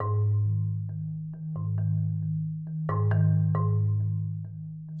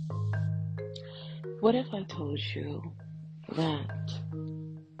What if I told you that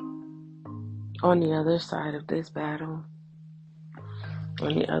on the other side of this battle,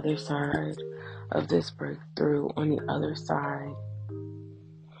 on the other side of this breakthrough, on the other side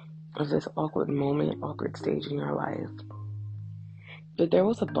of this awkward moment, awkward stage in your life, that there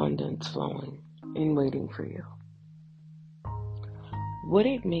was abundance flowing and waiting for you? Would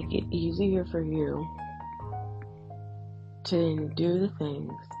it make it easier for you to do the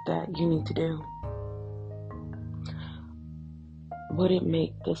things that you need to do? Would it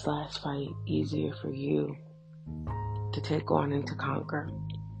make this last fight easier for you to take on and to conquer?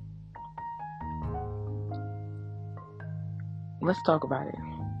 Let's talk about it.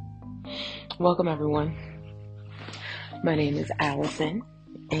 Welcome, everyone. My name is Allison,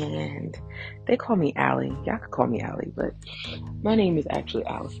 and they call me Allie. Y'all could call me Allie, but my name is actually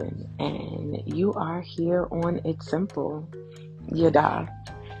Allison, and you are here on It's Simple, Yada,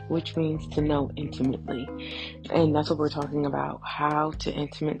 which means to know intimately. And that's what we're talking about, how to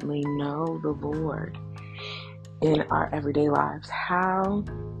intimately know the Lord in our everyday lives, how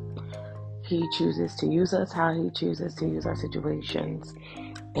He chooses to use us, how He chooses to use our situations,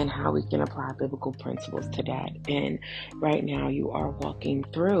 and how we can apply biblical principles to that. And right now you are walking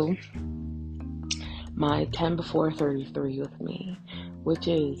through my 10 before 33 with me, which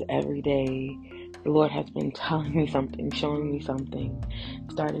is every day the Lord has been telling me something, showing me something,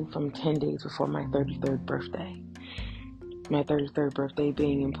 starting from 10 days before my 33rd birthday. My 33rd birthday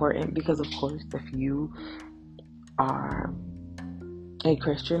being important because, of course, if you are a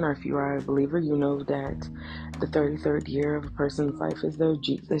Christian or if you are a believer, you know that the 33rd year of a person's life is their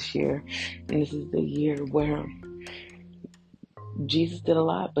Jesus year. And this is the year where Jesus did a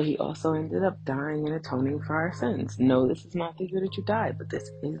lot, but He also ended up dying and atoning for our sins. No, this is not the year that you died, but this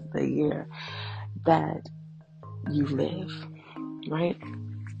is the year that you live, right?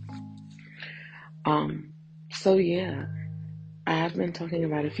 So yeah, I have been talking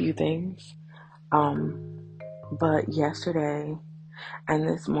about a few things, but yesterday and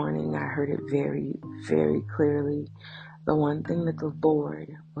this morning I heard it very, very clearly. The one thing that the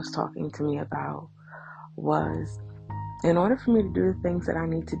Lord was talking to me about was, in order for me to do the things that I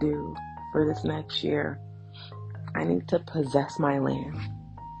need to do for this next year, I need to possess my land.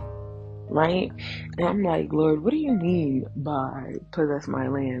 Right? And I'm like, Lord, what do you mean by possess my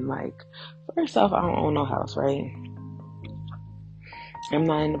land? Like, first off, I don't own no house, right? I'm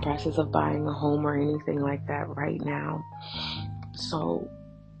not in the process of buying a home or anything like that right now. So,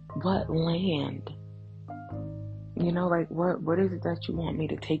 what land? Like, what is it that you want me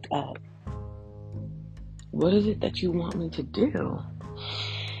to take up? What is it that you want me to do?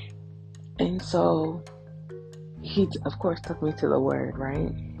 And so, He, of course, took me to the Word,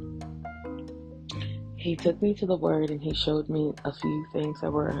 right? He took me to the Word and He showed me a few things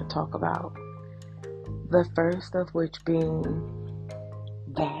that we're going to talk about. The first of which being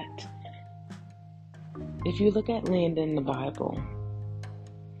that if you look at land in the Bible,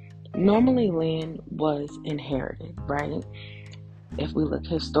 normally land was inherited, right? If we look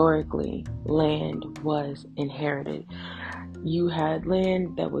historically, land was inherited. You had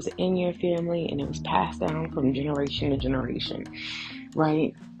land that was in your family and it was passed down from generation to generation,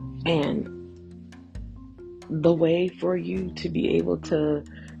 right? And the way for you to be able to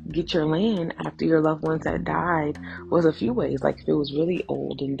get your land after your loved ones had died was a few ways. Like if it was really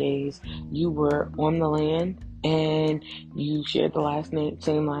olden days, you were on the land and you shared the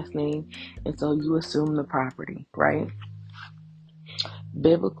same last name, and so you assumed the property, right?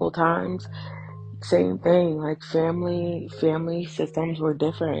 Biblical times, same thing. Like family systems were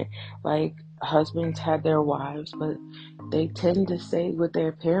different. Like husbands had their wives, but they tend to stay with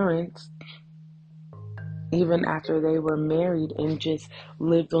their parents even after they were married and just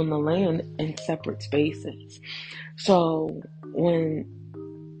lived on the land in separate spaces. So when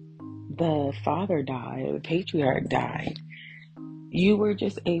the father died, or the patriarch died, you were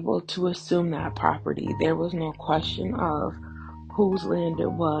just able to assume that property. There was no question of whose land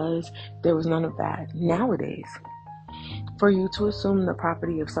it was. There was none of that. Nowadays, for you to assume the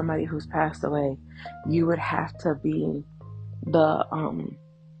property of somebody who's passed away, you would have to be the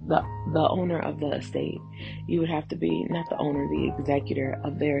owner of the estate. You would have to be not the owner, the executor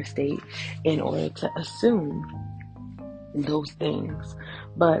of their estate in order to assume those things.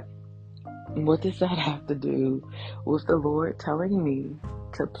 But what does that have to do with the Lord telling me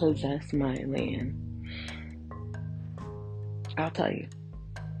to possess my land? I'll tell you.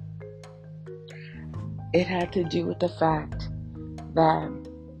 It had to do with the fact that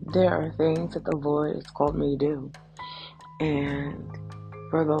there are things that the Lord has called me to do. And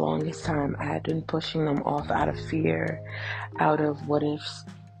for the longest time, I had been pushing them off out of fear, out of what ifs,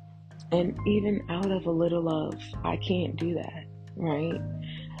 And even out of a little of, I can't do that, right?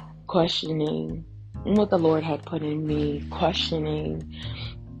 Questioning what the Lord had put in me, questioning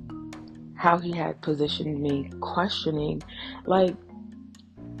how He had positioned me, questioning, like,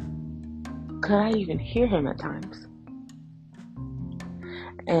 could I even hear Him at times?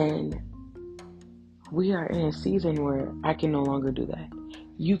 And we are in a season where I can no longer do that.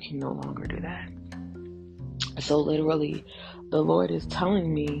 You can no longer do that. So literally, the Lord is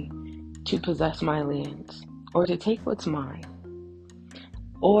telling me to possess my lands, or to take what's mine,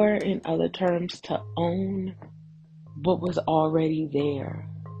 or in other terms, to own what was already there,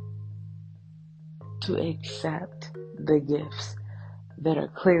 to accept the gifts that are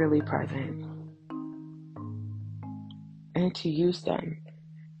clearly present, and to use them.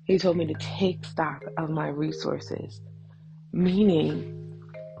 He told me to take stock of my resources, meaning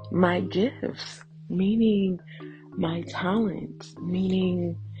my gifts, meaning my talents,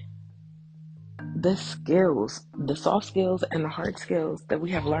 meaning the skills, the soft skills and the hard skills that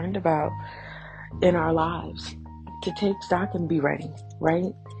we have learned about in our lives, to take stock and be ready,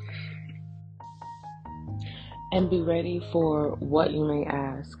 right? And be ready for what you may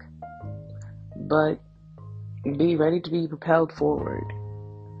ask, but be ready to be propelled forward.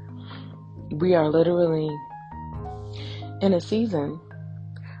 We are literally in a season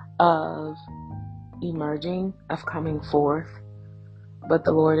of emerging, of coming forth, but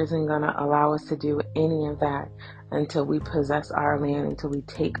the Lord isn't going to allow us to do any of that until we possess our land, until we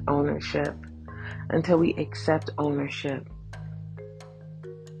take ownership, until we accept ownership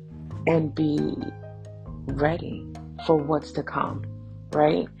and be ready for what's to come,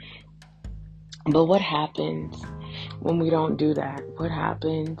 right? But what happens when we don't do that? What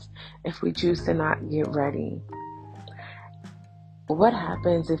happens if we choose to not get ready? What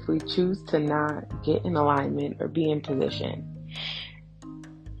happens if we choose to not get in alignment or be in position?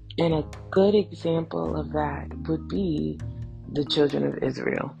 And a good example of that would be the children of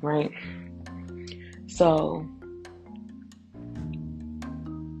Israel, right? So,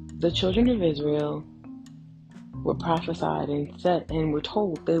 the children of Israel were prophesied and were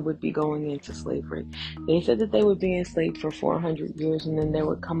told they would be going into slavery. They said that they would be enslaved for 400 years, and then there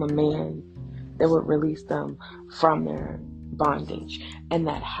would come a man that would release them from their bondage. And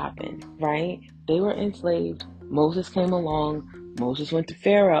that happened, right? They were enslaved. Moses came along. Moses went to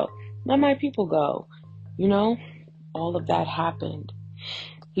Pharaoh. Let my people go. You know, all of that happened.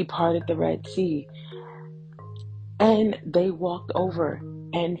 He parted the Red Sea. And they walked over,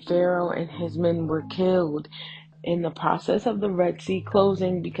 and Pharaoh and his men were killed in the process of the Red Sea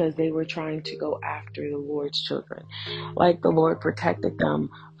closing, because they were trying to go after the Lord's children. Like, the Lord protected them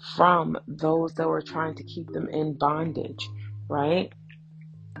from those that were trying to keep them in bondage, right?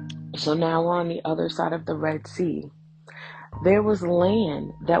 So now we're on the other side of the Red Sea. There was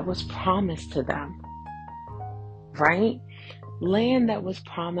land that was promised to them, right? Land that was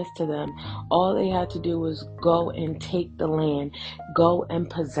promised to them. All they had to do was go and take the land, go and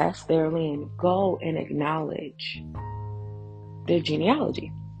possess their land, go and acknowledge their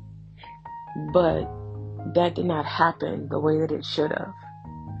genealogy. But that did not happen the way that it should have.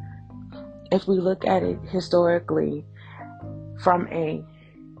 If we look at it historically, from a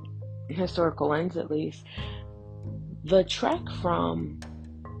historical lens at least, the trek from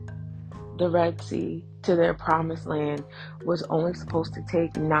the Red Sea to their promised land was only supposed to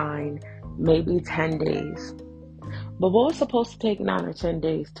take 9, maybe 10 days. But what was supposed to take 9 or 10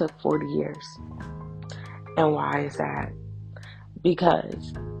 days took 40 years. And why is that?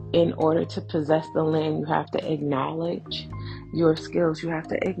 Because in order to possess the land, you have to acknowledge your skills. You have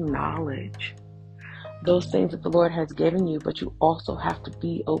to acknowledge those things that the Lord has given you, but you also have to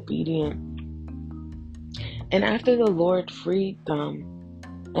be obedient. And after the Lord freed them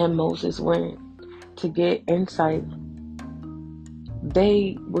and Moses went to get insight,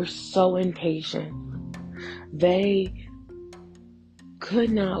 they were so impatient. They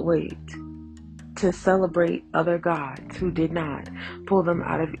could not wait to celebrate other gods who did not pull them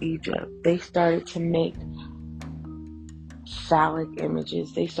out of Egypt. They started to make phallic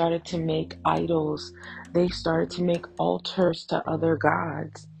images. They started to make idols. They started to make altars to other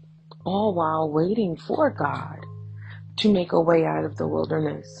gods, all while waiting for God to make a way out of the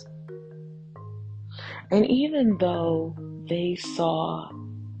wilderness. And even though they saw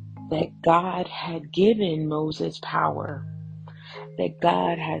that God had given Moses power, that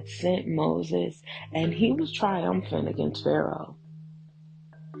God had sent Moses, and he was triumphant against Pharaoh,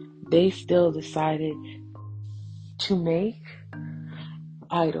 they still decided to make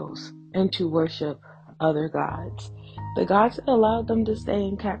idols and to worship other gods. The gods that allowed them to stay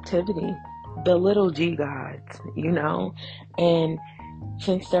in captivity, the little g gods, and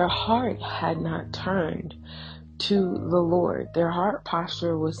since their heart had not turned to the Lord. Their heart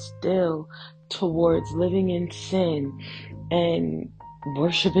posture was still towards living in sin and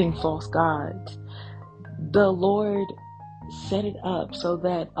worshiping false gods. The Lord set it up so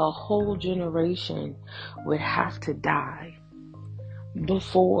that a whole generation would have to die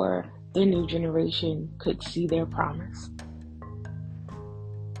before the new generation could see their promise.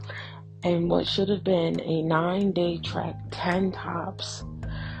 And what should have been a 9-day trek, 10 tops,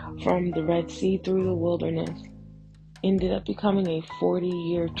 from the Red Sea through the wilderness ended up becoming a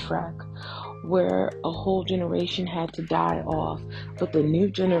 40-year trek where a whole generation had to die off, but the new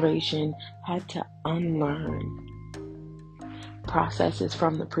generation had to unlearn processes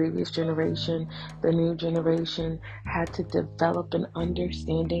from the previous generation. The new generation had to develop an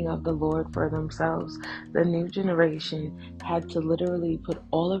understanding of the Lord for themselves. The new generation had to literally put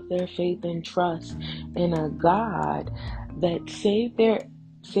all of their faith and trust in a God that saved their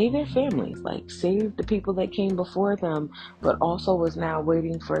families, like saved the people that came before them, but also was now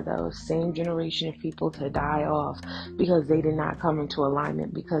waiting for those same generation of people to die off because they did not come into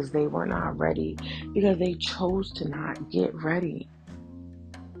alignment, because they were not ready, because they chose to not get ready,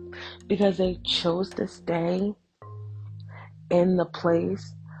 because they chose to stay in the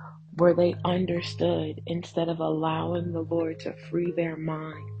place where they understood instead of allowing the Lord to free their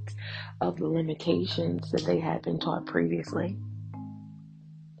minds of the limitations that they had been taught previously.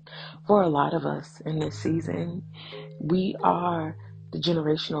 For a lot of us in this season, we are the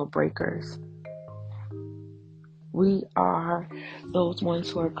generational breakers. We are those ones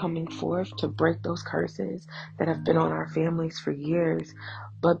who are coming forth to break those curses that have been on our families for years,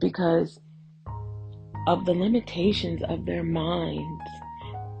 but because of the limitations of their minds,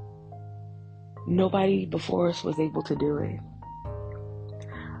 nobody before us was able to do it.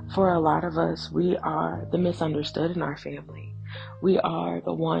 For a lot of us, we are the misunderstood in our family. We are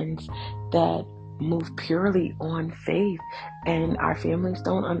the ones that move purely on faith, and our families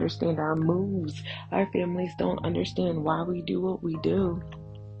don't understand our moves. Our families don't understand why we do what we do.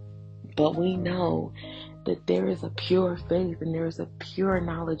 But we know that there is a pure faith and there is a pure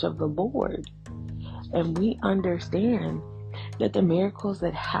knowledge of the Lord. And we understand that the miracles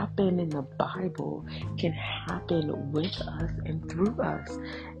that happen in the Bible can happen with us and through us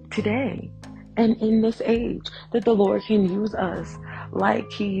today. And in this age, that the Lord can use us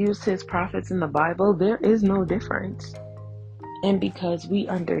like He used His prophets in the Bible. There is no difference. And because we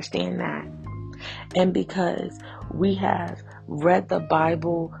understand that, and because we have read the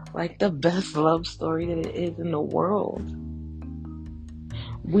Bible like the best love story that it is in the world,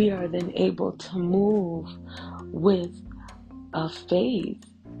 we are then able to move with a faith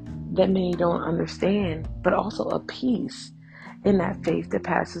that many don't understand, but also a peace in that faith that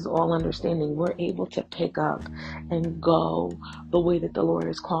passes all understanding. We're able to pick up and go the way that the Lord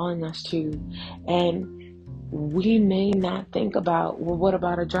is calling us to. And we may not think about, well, what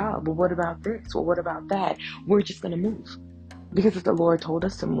about a job? Well, what about this? Well, what about that? We're just going to move. Because if the Lord told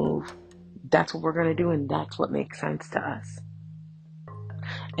us to move, that's what we're going to do, and that's what makes sense to us.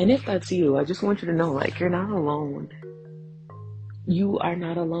 And if that's you, I just want you to know, like, you're not alone. You are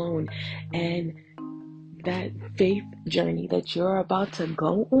not alone. And that faith journey that you're about to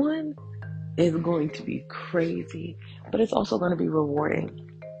go on is going to be crazy, but it's also going to be rewarding.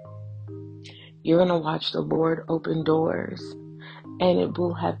 You're going to watch the Lord open doors, and it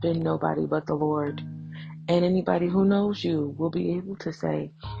will have been nobody but the Lord. And anybody who knows you will be able to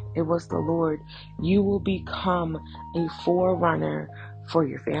say, it was the Lord. You will become a forerunner for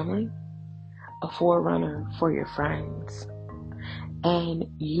your family, a forerunner for your friends, and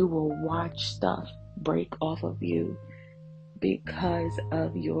you will watch stuff break off of you because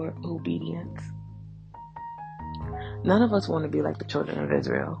of your obedience. None of us want to be like the children of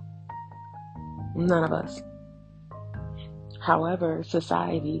Israel. None of us. However,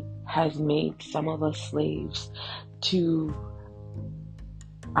 society has made some of us slaves to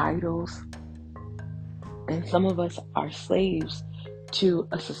idols, and some of us are slaves to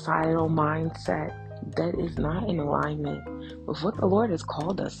a societal mindset that is not in alignment with what the Lord has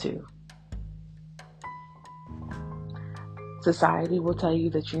called us to. Society will tell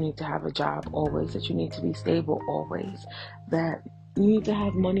you that you need to have a job always, that you need to be stable always, that you need to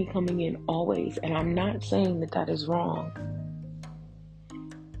have money coming in always. And I'm not saying that that is wrong.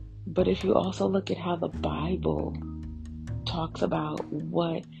 But if you also look at how the Bible talks about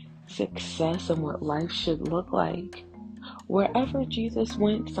what success and what life should look like, wherever Jesus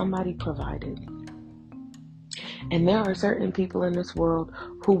went, somebody provided. And there are certain people in this world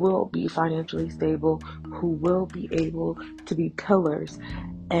who will be financially stable, who will be able to be pillars,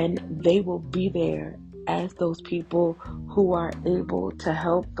 and they will be there as those people who are able to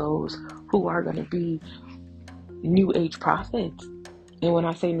help those who are going to be new age prophets. And when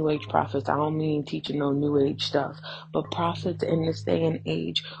I say new age prophets, I don't mean teaching no new age stuff, but prophets in this day and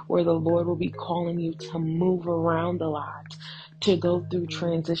age where the Lord will be calling you to move around a lot, to go through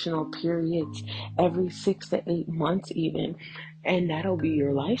transitional periods every 6 to 8 months even, and that'll be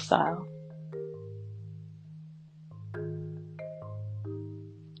your lifestyle.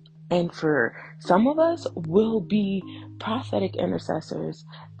 And for some of us, we'll be prophetic intercessors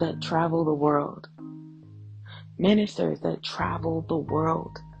that travel the world, ministers that travel the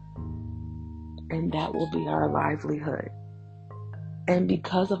world, and that will be our livelihood. And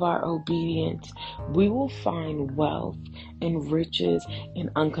because of our obedience, we will find wealth and riches in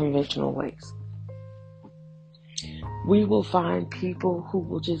unconventional ways. We will find people who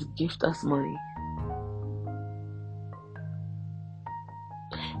will just gift us money,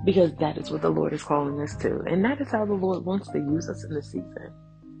 because that is what the Lord is calling us to. And that is how the Lord wants to use us in this season.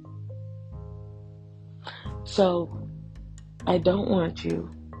 So I don't want you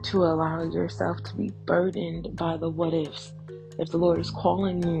to allow yourself to be burdened by the what ifs. If the Lord is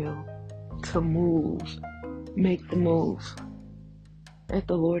calling you to move, make the move. If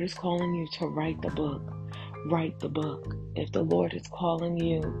the Lord is calling you to write the book, write the book. If the Lord is calling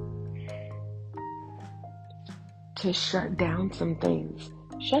you to shut down some things,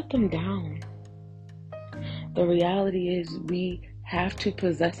 shut them down. The reality is we have to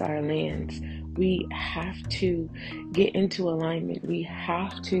possess our lands. We have to get into alignment. We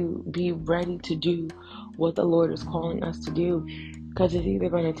have to be ready to do what the Lord is calling us to do, because it's either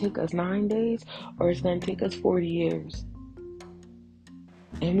going to take us 9 days or it's going to take us 40 years.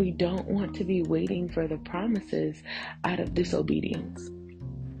 And we don't want to be waiting for the promises out of disobedience.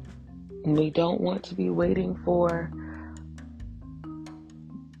 We don't want to be waiting for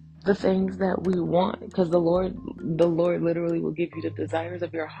the things that we want, because the Lord literally will give you the desires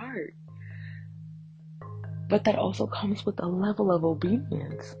of your heart. But that also comes with a level of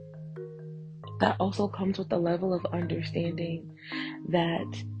obedience. That also comes with a level of understanding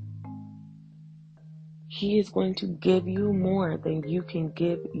that He is going to give you more than you can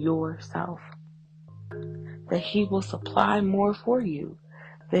give yourself. That He will supply more for you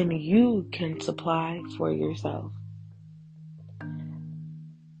than you can supply for yourself.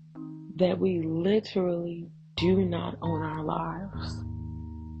 That we literally do not own our lives.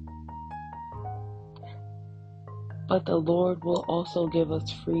 But the Lord will also give us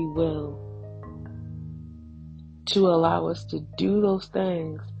free will to allow us to do those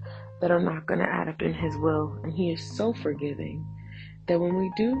things that are not going to add up in His will. And He is so forgiving that when we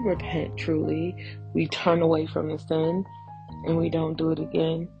do repent truly, we turn away from the sin and we don't do it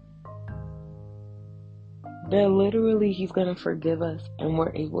again, that literally He's going to forgive us and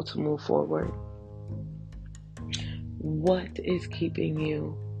we're able to move forward. What is keeping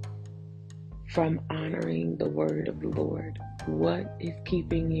you from honoring the word of the Lord? What is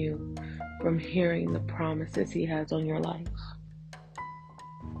keeping you from hearing the promises He has on your life?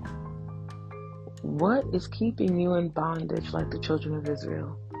 What is keeping you in bondage like the children of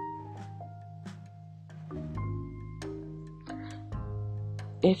Israel?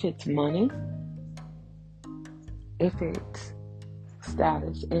 If it's money, if it's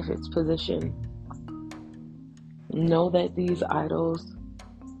status, if it's position, know that these idols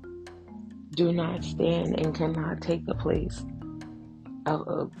do not stand and cannot take the place of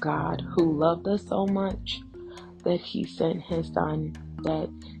a God who loved us so much that He sent His Son, that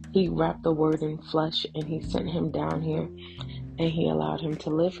He wrapped the Word in flesh and He sent Him down here and He allowed Him to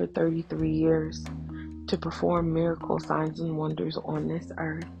live for 33 years to perform miracle signs and wonders on this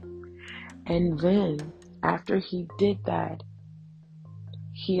earth. And then after He did that,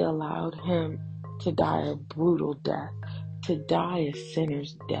 He allowed Him to die a brutal death, to die a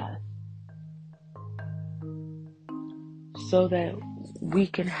sinner's death, so that we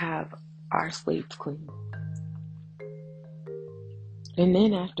can have our slates clean. And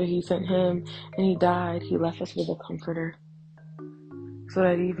then after He sent Him and He died, He left us with a comforter, so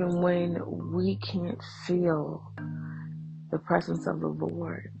that even when we can't feel the presence of the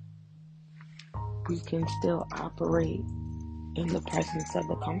Lord, we can still operate in the presence of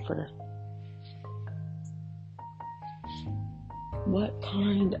the comforter. What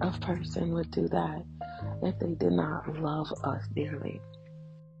kind of person would do that if they did not love us dearly?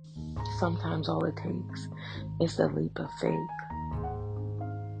 Sometimes all it takes is a leap of faith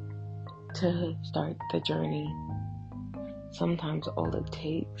to start the journey. Sometimes all it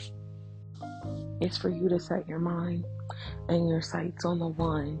takes is for you to set your mind and your sights on the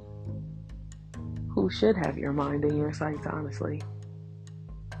one who should have your mind and your sights, honestly.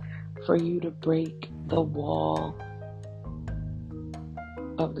 For you to break the wall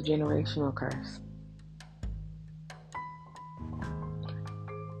of the generational curse.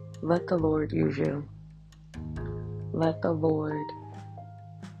 Let the Lord use you. Let the Lord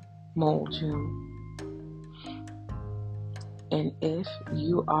mold you. And if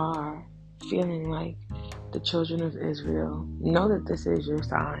you are feeling like the children of Israel, know that this is your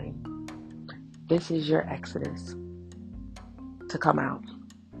sign. This is your exodus to come out.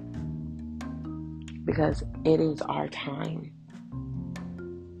 Because it is our time.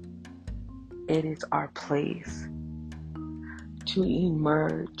 It is our place to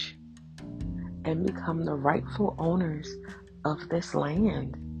emerge and become the rightful owners of this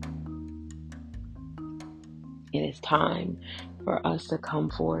land. It is time for us to come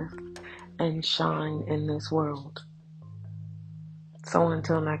forth and shine in this world. So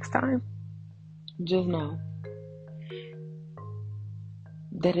until next time, just know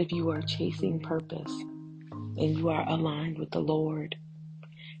that if you are chasing purpose and you are aligned with the Lord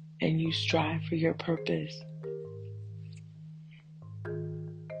and you strive for your purpose,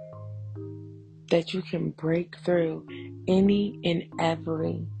 that you can break through any and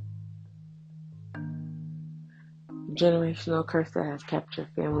every generational curse that has kept your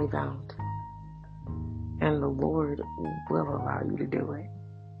family bound. And the Lord will allow you to do it.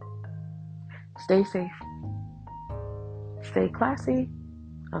 Stay safe. Stay classy.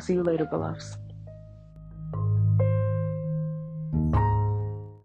 I'll see you later, beloveds.